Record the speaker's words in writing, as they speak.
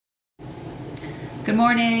Good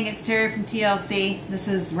morning, it's Terrie from TLC. This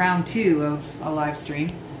is round 2 of a live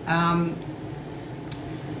stream.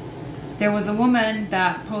 There was a woman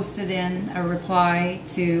that posted in a reply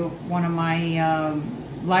to one of my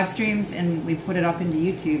live streams, and we put it up into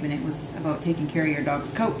YouTube, and it was about taking care of your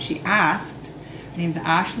dog's coat. She asked, her name's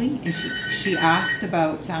Ashley, and she asked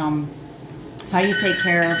about how you take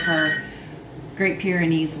care of her Great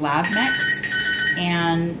Pyrenees lab mix,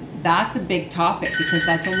 and that's a big topic because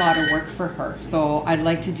that's a lot of work for her. So I'd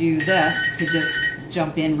like to do this to just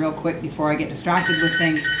jump in real quick before I get distracted with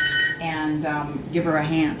things and give her a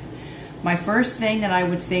hand. My first thing that I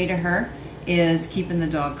would say to her is keeping the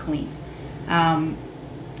dog clean.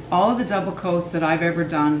 All of the double coats that I've ever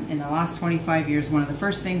done in the last 25 years, one of the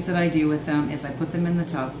first things that I do with them is I put them in the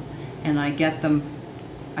tub and I get them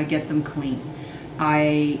clean.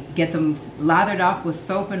 I get them lathered up with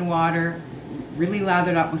soap and water, really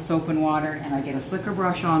lathered up with soap and water, and I get a slicker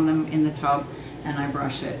brush on them in the tub and I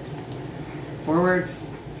brush it forwards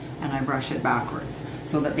and I brush it backwards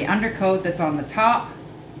so that the undercoat that's on the top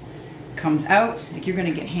comes out. Like, you're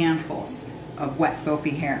going to get handfuls of wet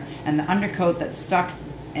soapy hair, and the undercoat that's stuck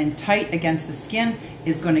and tight against the skin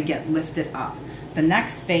is going to get lifted up. The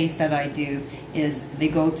next phase that I do is they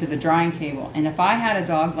go to the drying table, and if I had a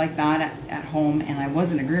dog like that at home and I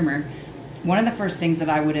wasn't a groomer, one of the first things that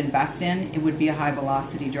I would invest in, it would be a high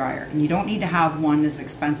velocity dryer. And you don't need to have one as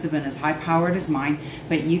expensive and as high powered as mine,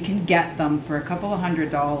 but you can get them for a couple of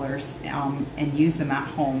 $100 and use them at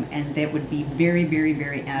home, and that would be very, very,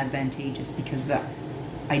 very advantageous, because the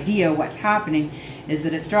idea, what's happening is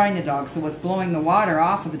that it's drying the dog, so it's blowing the water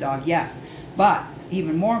off of the dog, yes, but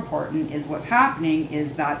even more important is what's happening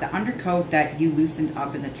is that the undercoat that you loosened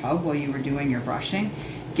up in the tub while you were doing your brushing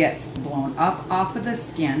gets blown up off of the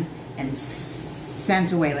skin and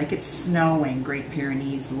sent away like it's snowing. Great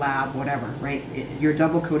Pyrenees, Lab, whatever, right? Your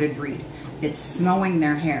double coated breed. It's snowing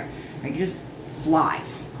their hair. Right? It just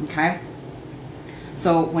flies, okay?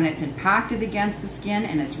 So when it's impacted against the skin,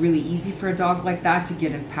 and it's really easy for a dog like that to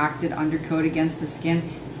get impacted undercoat against the skin,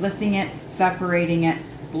 it's lifting it, separating it,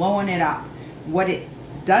 blowing it up. What it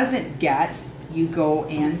doesn't get, you go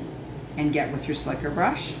in and get with your slicker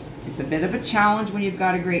brush. It's a bit of a challenge when you've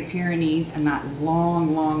got a Great Pyrenees and that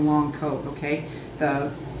long, long, long coat, okay?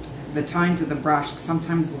 The tines of the brush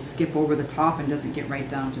sometimes will skip over the top and doesn't get right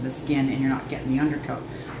down to the skin, and you're not getting the undercoat,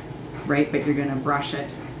 right? But you're gonna brush it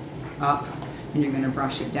up and you're gonna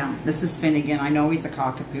brush it down. This is Finnegan. I know he's a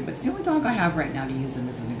cockapoo, but it's the only dog I have right now to use him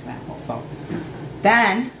as an example. So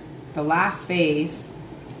then the last phase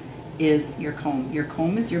is your comb. Your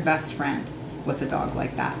comb is your best friend with a dog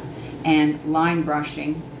like that. And line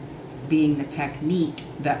brushing being the technique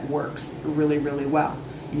that works really, really well.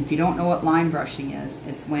 And if you don't know what line brushing is,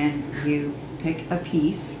 it's when you pick a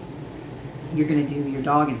piece, you're gonna do your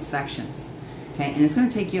dog in sections, okay? And it's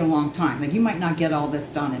gonna take you a long time. Like, you might not get all this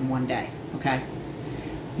done in one day, okay?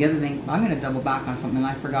 The other thing, I'm gonna double back on something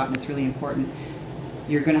I forgot, and it's really important.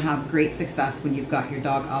 You're gonna have great success when you've got your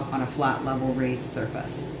dog up on a flat, level, raised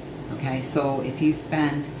surface, okay? So if you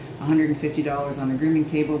spend $150 on a grooming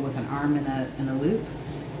table with an arm and a loop,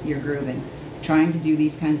 you're grooving. Trying to do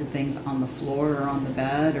these kinds of things on the floor or on the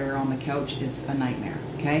bed or on the couch is a nightmare,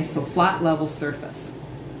 okay? So flat, level surface.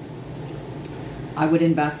 I would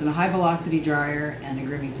invest in a high velocity dryer and a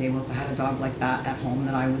grooming table if I had a dog like that at home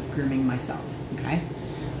that I was grooming myself, okay?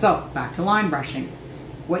 So back to line brushing.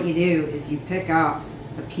 What you do is you pick up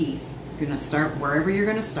a piece. You're gonna start wherever you're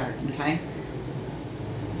gonna start, okay?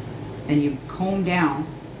 And you comb down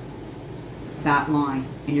that line,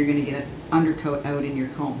 and you're gonna get an undercoat out in your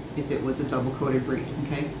comb if it was a double coated breed,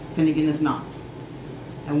 okay? Finnegan is not.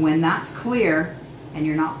 And when that's clear and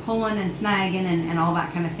you're not pulling and snagging and all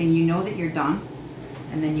that kind of thing, you know that you're done.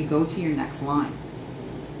 And then you go to your next line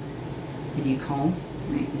and you comb,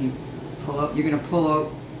 right? And you pull out, you're gonna pull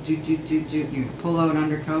out, you're gonna pull out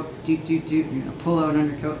undercoat, you're gonna pull out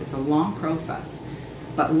undercoat. It's a long process,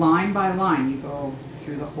 but line by line you go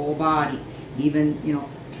through the whole body, even, you know,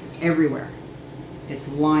 everywhere. It's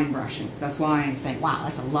line brushing. That's why I'm saying, wow,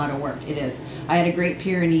 that's a lot of work. It is. I had a Great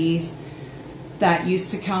Pyrenees that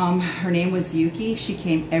used to come. Her name was Yuki. She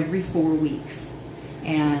came every 4 weeks,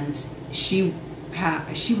 and she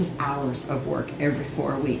was hours of work every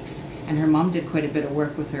 4 weeks. And her mom did quite a bit of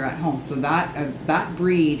work with her at home. So that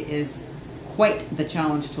breed is quite the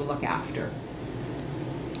challenge to look after.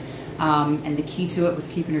 And the key to it was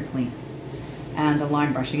keeping her clean and the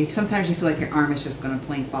line brushing. Sometimes you feel like your arm is just going to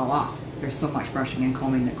plain fall off. There's so much brushing and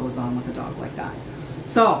combing that goes on with a dog like that.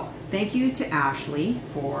 So thank you to Ashley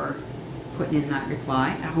for putting in that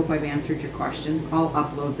reply. I hope I've answered your questions. I'll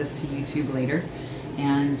upload this to YouTube later.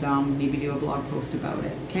 and maybe do a blog post about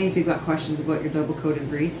it. Okay, if you've got questions about your double-coated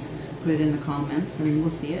breeds, put it in the comments and we'll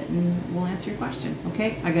see it and we'll answer your question.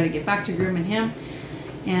 Okay, I got to get back to grooming him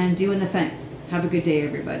and doing the thing. Have a good day,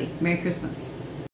 everybody. Merry Christmas.